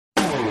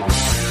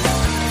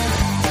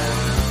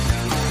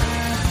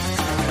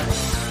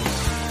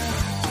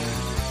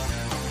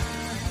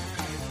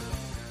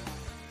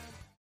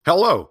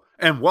Hello,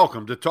 and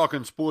welcome to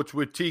Talking Sports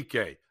with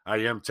TK. I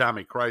am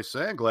Tommy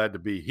Krysan. Glad to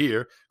be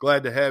here.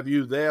 Glad to have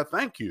you there.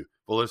 Thank you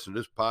for listening to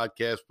this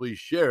podcast. Please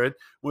share it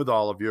with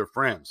all of your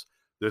friends.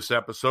 This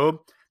episode,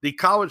 the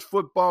college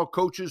football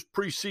coaches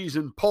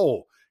preseason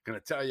poll. Going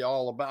to tell you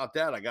all about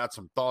that. I got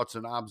some thoughts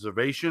and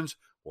observations.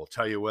 We'll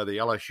tell you where the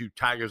LSU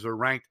Tigers are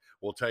ranked.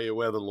 We'll tell you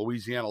where the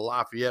Louisiana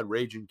Lafayette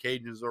Raging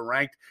Cajuns are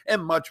ranked,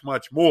 and much,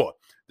 much more.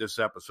 This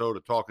episode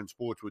of Talking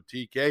Sports with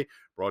TK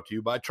brought to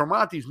you by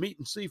Tremonti's Meat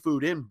and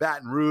Seafood in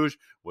Baton Rouge,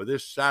 where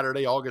this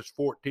Saturday, August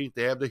 14th,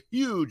 they have the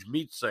huge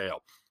meat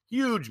sale.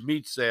 Huge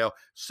meat sale,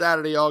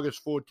 Saturday,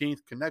 August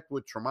 14th. Connect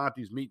with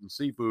Tremonti's Meat and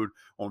Seafood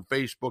on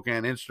Facebook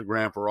and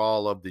Instagram for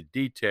all of the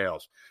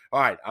details.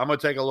 All right, I'm going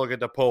to take a look at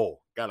the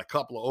poll. Got a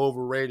couple of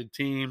overrated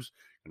teams.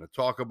 Going to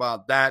talk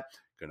about that.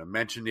 Going to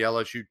mention the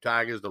LSU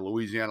Tigers, the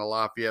Louisiana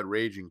Lafayette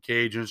Raging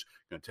Cajuns.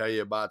 Going to tell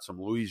you about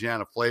some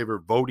Louisiana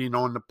flavor voting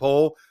on the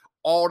poll.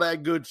 All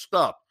that good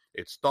stuff.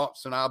 It's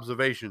thoughts and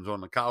observations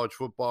on the college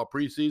football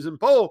preseason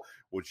poll,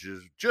 which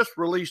is just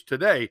released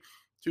today,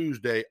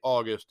 Tuesday,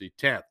 August the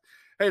 10th.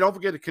 Hey, don't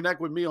forget to connect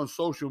with me on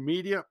social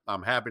media.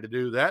 I'm happy to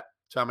do that.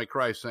 Tommy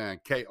Krysan,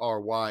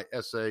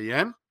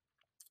 Krysan.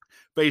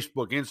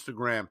 Facebook,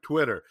 Instagram,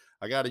 Twitter.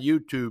 I got a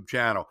YouTube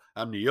channel.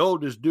 I'm the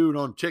oldest dude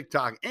on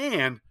TikTok,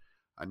 and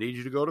I need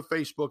you to go to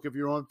Facebook if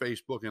you're on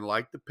Facebook and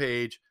like the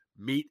page,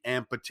 Meat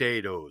and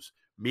Potatoes.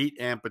 Meat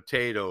and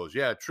Potatoes.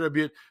 Yeah, a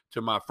tribute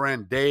to my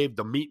friend Dave,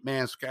 the Meat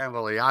Man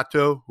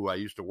Scandaliato, who I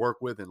used to work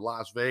with in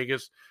Las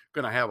Vegas.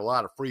 Going to have a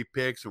lot of free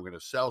picks. We're going to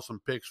sell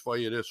some picks for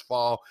you this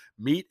fall.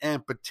 Meat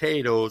and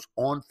Potatoes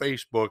on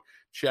Facebook.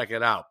 Check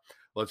it out.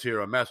 Let's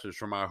hear a message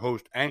from our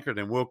host, Anchor,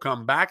 then we'll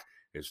come back.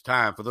 It's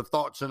time for the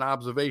thoughts and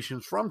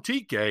observations from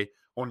TK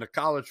on the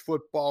college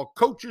football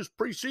coaches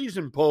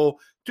preseason poll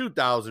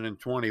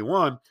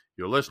 2021.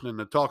 You're listening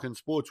to Talking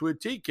Sports with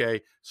TK.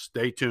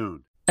 Stay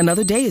tuned.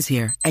 Another day is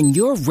here, and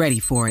you're ready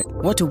for it.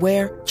 What to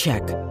wear?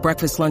 Check.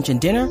 Breakfast, lunch,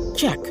 and dinner?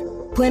 Check.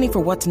 Planning for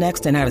what's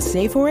next and how to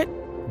save for it?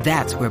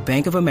 That's where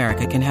Bank of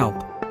America can help.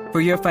 For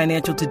your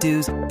financial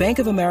to-dos, Bank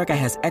of America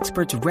has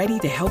experts ready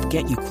to help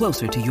get you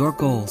closer to your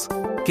goals.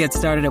 Get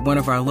started at one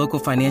of our local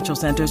financial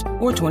centers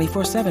or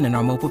 24/7 in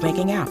our mobile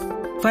banking app.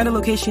 Find a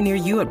location near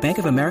you at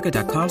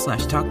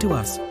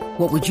bankofamerica.com/talktous.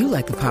 What would you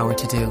like the power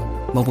to do?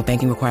 Mobile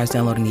banking requires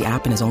downloading the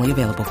app and is only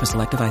available for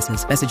select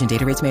devices. Message and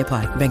data rates may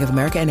apply. Bank of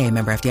America N.A.,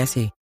 member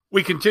FDIC.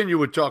 We continue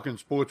with Talking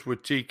Sports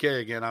with TK.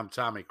 Again, I'm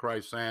Tommy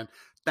Krysan.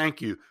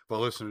 Thank you for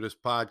listening to this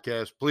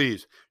podcast.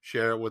 Please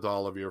share it with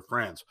all of your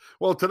friends.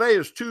 Well, today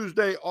is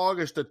Tuesday,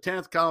 August the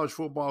 10th. College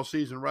football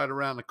season right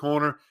around the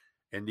corner.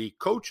 And the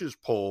coaches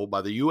poll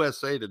by the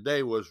USA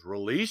Today was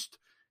released.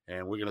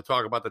 And we're going to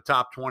talk about the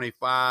top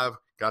 25.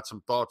 Got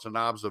some thoughts and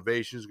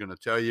observations. Going to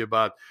tell you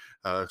about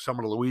some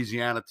of the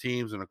Louisiana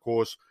teams and, of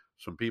course,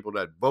 some people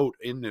that vote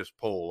in this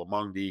poll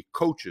among the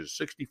coaches,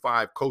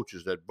 65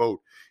 coaches that vote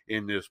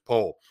in this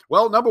poll.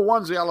 Well, number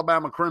one's the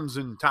Alabama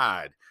Crimson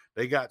Tide.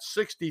 They got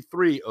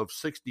 63 of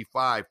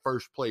 65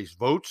 first-place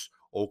votes.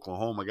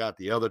 Oklahoma got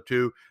the other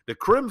two. The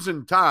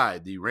Crimson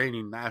Tide, the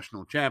reigning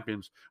national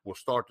champions, will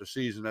start the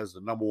season as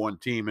the number one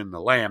team in the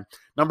land.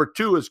 Number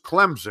two is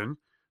Clemson.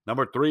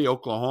 Number three,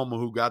 Oklahoma,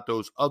 who got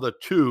those other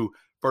two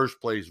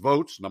first-place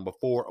votes. Number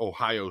four,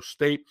 Ohio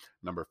State.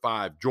 Number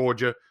five,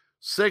 Georgia.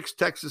 6,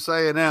 Texas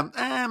A&M.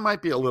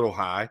 Might be a little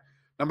high.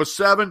 Number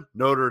 7,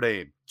 Notre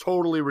Dame.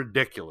 Totally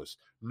ridiculous.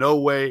 No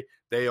way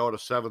they are the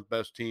 7th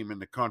best team in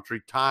the country.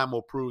 Time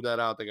will prove that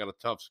out. They got a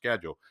tough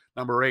schedule.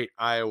 Number 8,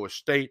 Iowa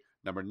State.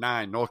 Number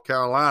 9, North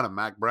Carolina.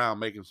 Mac Brown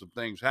making some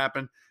things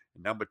happen.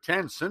 And number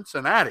 10,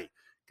 Cincinnati.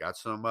 Got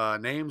some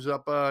names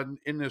up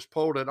in this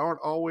poll that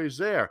aren't always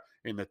there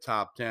in the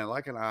top 10,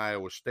 like an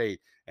Iowa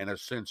State and a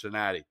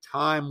Cincinnati.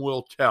 Time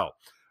will tell.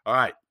 All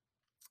right.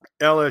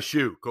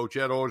 LSU, Coach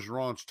Ed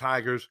Orgeron's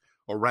Tigers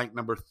are ranked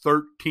number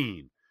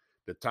 13.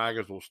 The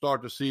Tigers will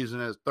start the season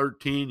as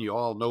 13. You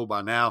all know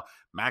by now,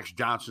 Max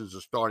Johnson's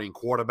the starting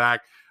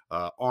quarterback.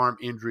 Arm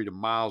injury to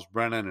Miles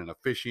Brennan in a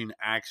fishing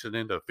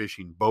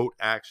boat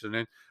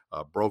accident.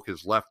 Broke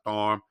his left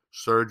arm.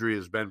 Surgery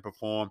has been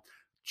performed.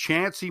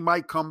 Chance he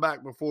might come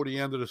back before the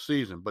end of the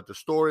season. But the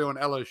story on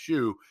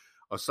LSU,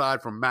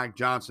 aside from Max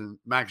Johnson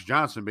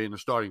being the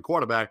starting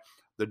quarterback,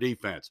 the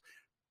defense.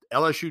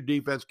 LSU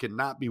defense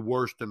cannot be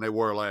worse than they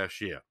were last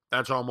year.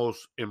 That's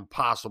almost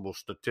impossible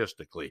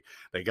statistically.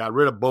 They got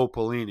rid of Bo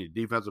Pelini,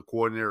 defensive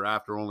coordinator,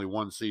 after only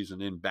one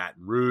season in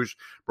Baton Rouge.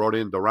 Brought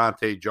in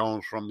Durante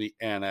Jones from the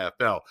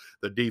NFL.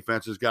 The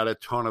defense has got a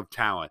ton of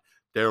talent.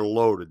 They're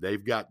loaded.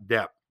 They've got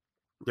depth.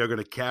 They're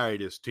going to carry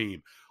this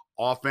team.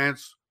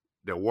 Offense,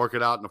 they'll work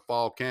it out in the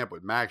fall camp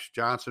with Max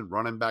Johnson,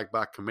 running back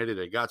by committee.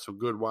 They got some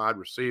good wide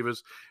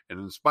receivers. And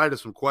in spite of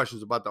some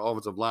questions about the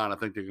offensive line, I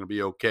think they're going to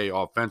be okay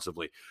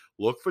offensively.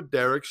 Look for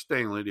Derek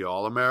Stingley, the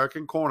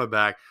All-American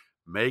cornerback,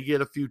 may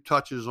get a few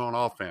touches on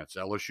offense.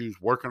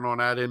 LSU's working on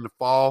that in the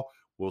fall.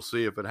 We'll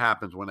see if it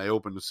happens when they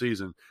open the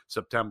season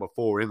September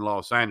 4 in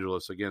Los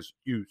Angeles against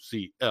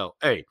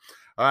UCLA.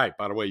 All right,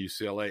 by the way,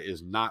 UCLA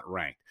is not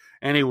ranked.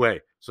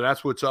 Anyway, so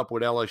that's what's up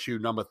with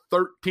LSU, number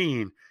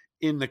 13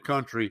 in the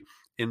country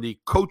in the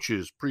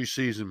coaches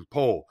preseason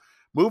poll.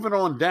 Moving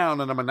on down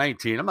to number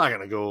 19. I'm not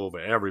going to go over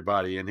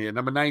everybody in here.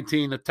 Number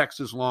 19, the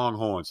Texas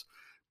Longhorns.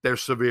 They're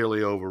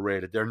severely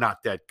overrated. They're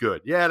not that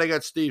good. Yeah, they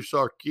got Steve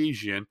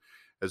Sarkisian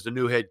as the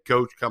new head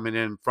coach coming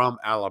in from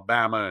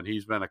Alabama, and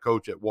he's been a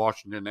coach at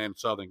Washington and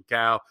Southern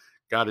Cal.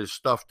 Got his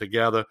stuff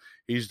together.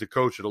 He's the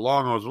coach of the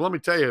Longhorns. Well, let me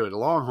tell you, the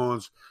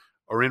Longhorns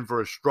are in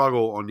for a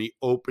struggle on the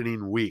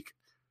opening week.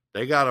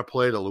 They got to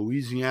play the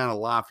Louisiana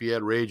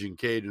Lafayette Raging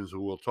Cajuns,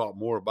 who we'll talk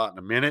more about in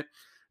a minute.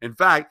 In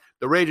fact,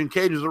 the Raging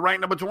Cajuns are ranked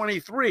number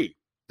 23.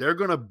 They're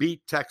going to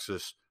beat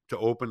Texas to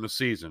open the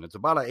season. It's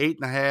about an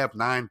 8.5,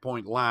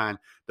 9-point line,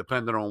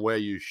 depending on where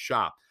you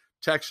shop.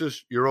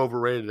 Texas, you're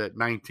overrated at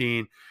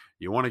 19.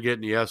 You want to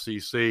get in the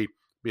SEC.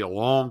 Be a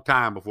long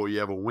time before you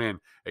ever win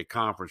a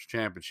conference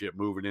championship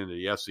moving into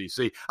the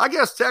SEC. I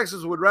guess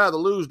Texas would rather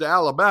lose to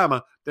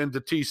Alabama than to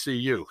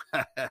TCU.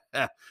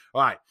 All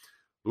right,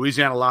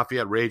 Louisiana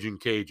Lafayette Raging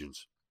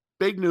Cajuns.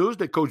 Big news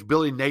that Coach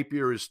Billy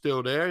Napier is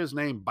still there. His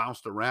name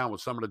bounced around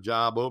with some of the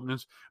job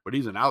openings, but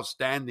he's an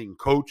outstanding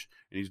coach,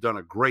 and he's done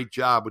a great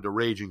job with the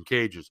Raging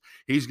Cajuns.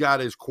 He's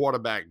got his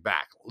quarterback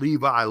back,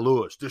 Levi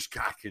Lewis. This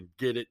guy can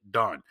get it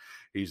done.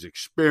 He's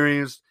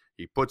experienced.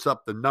 He puts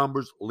up the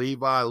numbers.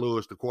 Levi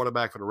Lewis, the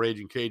quarterback for the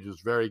Raging Cajuns,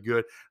 is very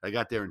good. They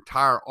got their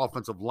entire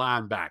offensive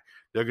line back.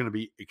 They're going to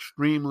be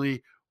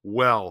extremely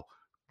well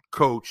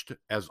coached,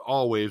 as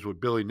always,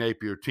 with Billy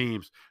Napier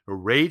teams. The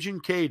Raging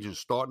Cajuns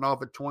starting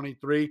off at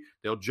 23.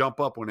 They'll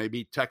jump up when they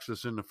beat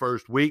Texas in the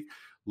first week.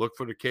 Look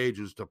for the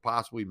Cajuns to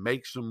possibly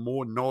make some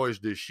more noise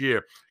this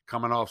year,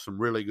 coming off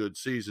some really good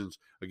seasons.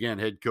 Again,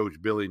 head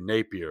coach Billy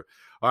Napier.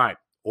 All right,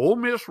 Ole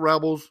Miss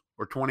Rebels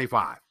are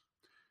 25.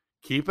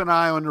 Keep an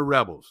eye on the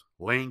Rebels.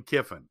 Lane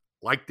Kiffin,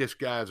 like this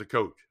guy as a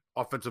coach,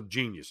 offensive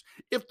genius.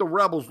 If the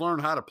Rebels learn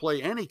how to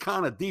play any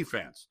kind of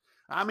defense,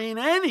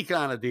 any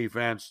kind of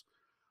defense,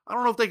 I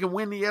don't know if they can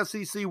win the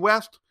SEC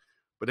West,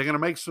 but they're going to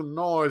make some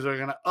noise. They're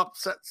going to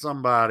upset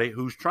somebody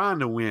who's trying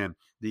to win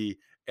the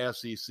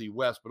SEC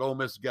West. But Ole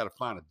Miss has got to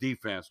find a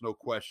defense, no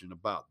question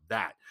about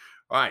that.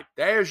 All right,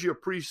 there's your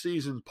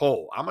preseason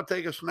poll. I'm going to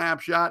take a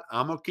snapshot.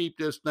 I'm going to keep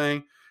this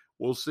thing.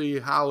 We'll see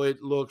how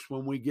it looks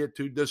when we get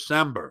to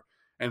December,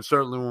 and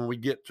certainly when we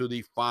get to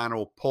the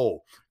final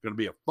poll. It's going to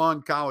be a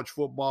fun college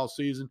football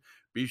season.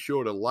 Be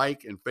sure to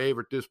like and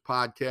favorite this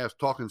podcast,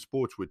 Talking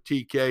Sports with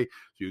TK, so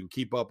you can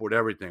keep up with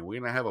everything. We're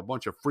going to have a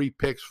bunch of free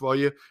picks for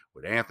you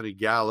with Anthony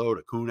Gallo,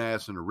 the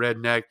Coon-Ass, and the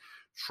Redneck.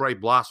 Trey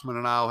Blossman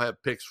and I will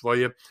have picks for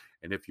you.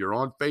 And if you're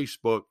on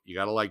Facebook, you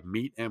got to like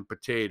Meat and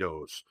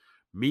Potatoes.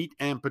 Meat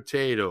and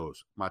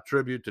Potatoes, my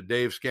tribute to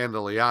Dave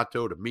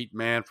Scandaliato, the meat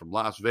man from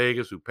Las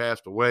Vegas who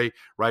passed away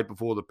right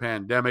before the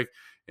pandemic.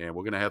 And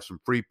we're going to have some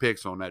free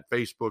picks on that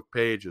Facebook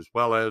page, as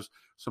well as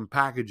some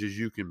packages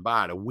you can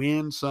buy to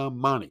win some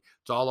money.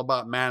 It's all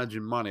about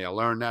managing money. I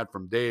learned that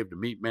from Dave, the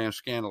meat man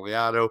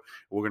Scandaliato.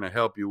 We're going to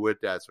help you with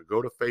that. So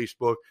go to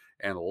Facebook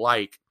and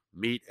like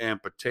Meat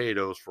and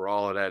Potatoes for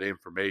all of that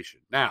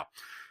information. Now,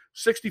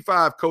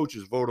 65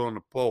 coaches vote on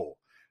the poll.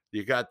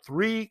 You got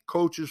 3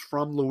 coaches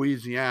from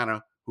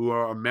Louisiana who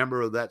are a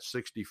member of that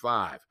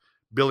 65.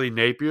 Billy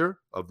Napier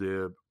of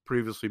the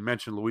previously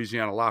mentioned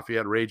Louisiana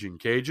Lafayette Raging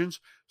Cajuns.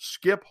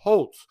 Skip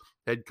Holtz,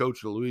 head coach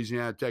of the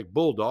Louisiana Tech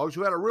Bulldogs,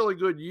 who had a really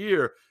good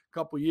year a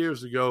couple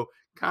years ago,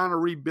 kind of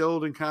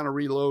rebuilding, kind of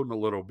reloading a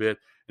little bit.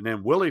 And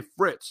then Willie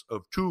Fritz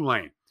of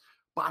Tulane.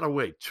 By the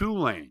way,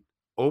 Tulane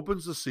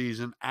opens the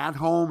season at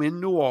home in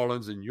New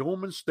Orleans in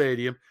Yulman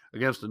Stadium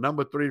against the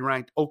number 3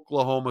 ranked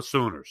Oklahoma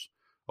Sooners.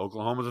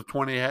 Oklahoma's a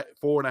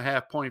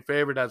 24.5-point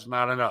favorite. That's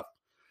not enough.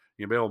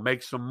 You'll be able to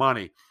make some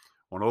money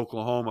on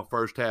Oklahoma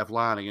first half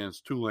line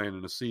against Tulane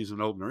in the season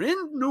opener in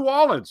New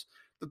Orleans,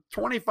 the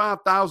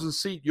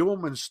 25,000-seat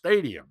Yulman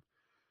Stadium.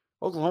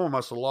 Oklahoma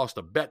must have lost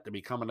a bet to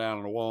be coming down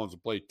to New Orleans to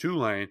play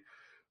Tulane.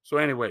 So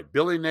anyway,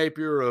 Billy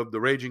Napier of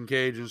the Raging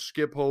Cajuns,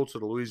 Skip Holtz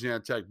of the Louisiana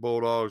Tech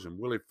Bulldogs, and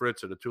Willie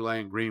Fritz of the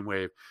Tulane Green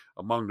Wave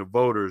among the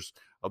voters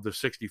of the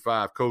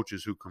 65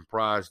 coaches who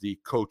comprise the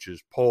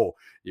coaches poll.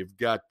 You've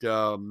got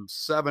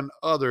 7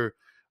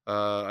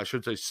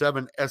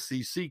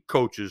 SEC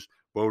coaches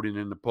voting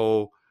in the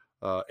poll.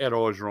 Ed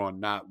Orgeron,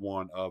 not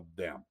one of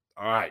them.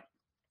 All right.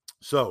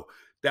 So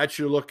that's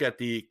your look at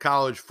the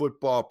college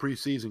football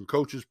preseason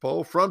coaches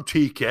poll from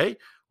TK,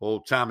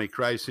 old Tommy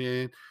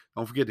Krysan.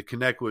 Don't forget to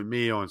connect with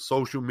me on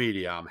social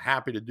media. I'm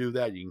happy to do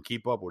that. You can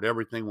keep up with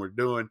everything we're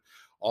doing,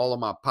 all of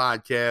my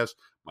podcasts,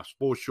 my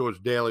Sports Shorts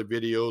daily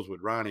videos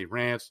with Ronnie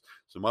Rants,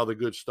 some other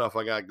good stuff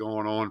I got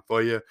going on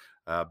for you.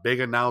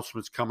 Big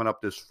announcements coming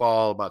up this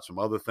fall about some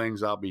other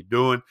things I'll be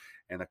doing.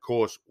 And, of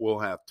course, we'll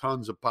have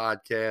tons of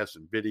podcasts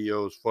and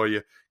videos for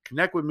you.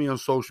 Connect with me on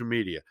social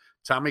media.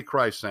 Tommy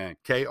Krysan,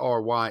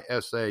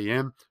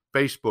 Krysan,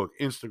 Facebook,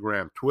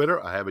 Instagram,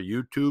 Twitter. I have a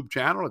YouTube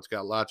channel. It's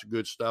got lots of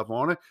good stuff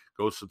on it.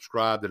 Go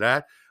subscribe to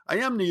that. I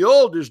am the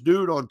oldest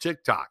dude on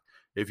TikTok.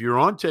 If you're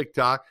on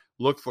TikTok,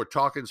 look for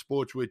Talking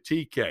Sports with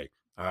TK.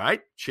 All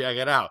right, check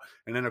it out.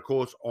 And then, of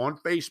course, on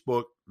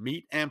Facebook,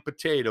 Meat and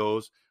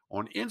Potatoes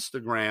On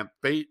Instagram,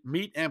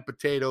 Meat and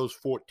Potatoes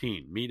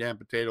 14. Meat and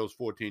Potatoes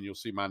 14. You'll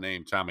see my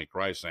name, Tommy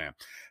Chrysan.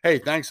 Hey,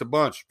 thanks a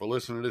bunch for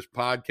listening to this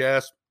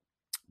podcast.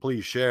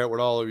 Please share it with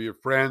all of your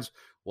friends.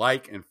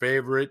 Like and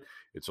favorite.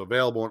 It's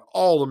available on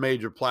all the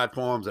major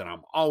platforms, and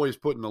I'm always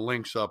putting the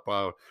links up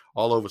all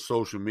over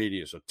social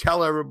media. So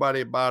tell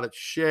everybody about it.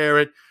 Share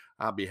it.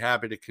 I'll be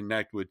happy to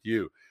connect with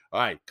you. All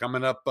right,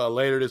 coming up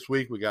later this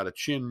week, we got a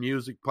Chin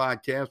Music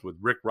podcast with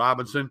Rick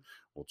Robinson.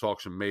 We'll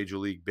talk some Major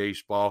League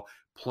Baseball.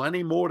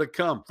 Plenty more to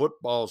come.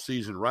 Football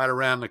season right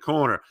around the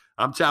corner.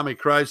 I'm Tommy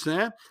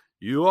Chrysan.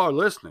 You are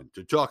listening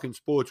to Talking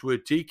Sports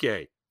with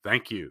TK.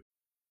 Thank you.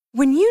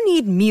 When you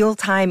need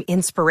mealtime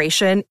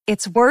inspiration,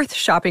 it's worth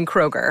shopping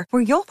Kroger,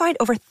 where you'll find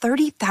over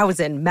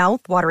 30,000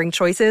 mouth-watering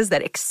choices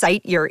that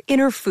excite your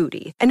inner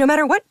foodie. And no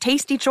matter what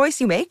tasty choice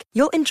you make,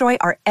 you'll enjoy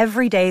our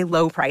everyday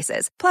low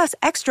prices, plus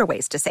extra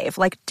ways to save,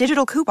 like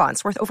digital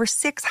coupons worth over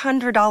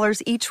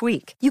 $600 each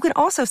week. You can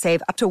also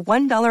save up to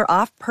 $1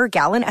 off per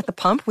gallon at the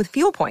pump with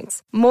fuel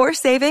points. More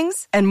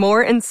savings and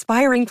more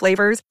inspiring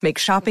flavors make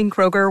shopping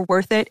Kroger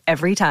worth it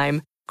every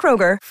time.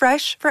 Kroger,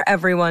 fresh for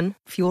everyone.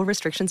 Fuel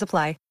restrictions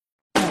apply.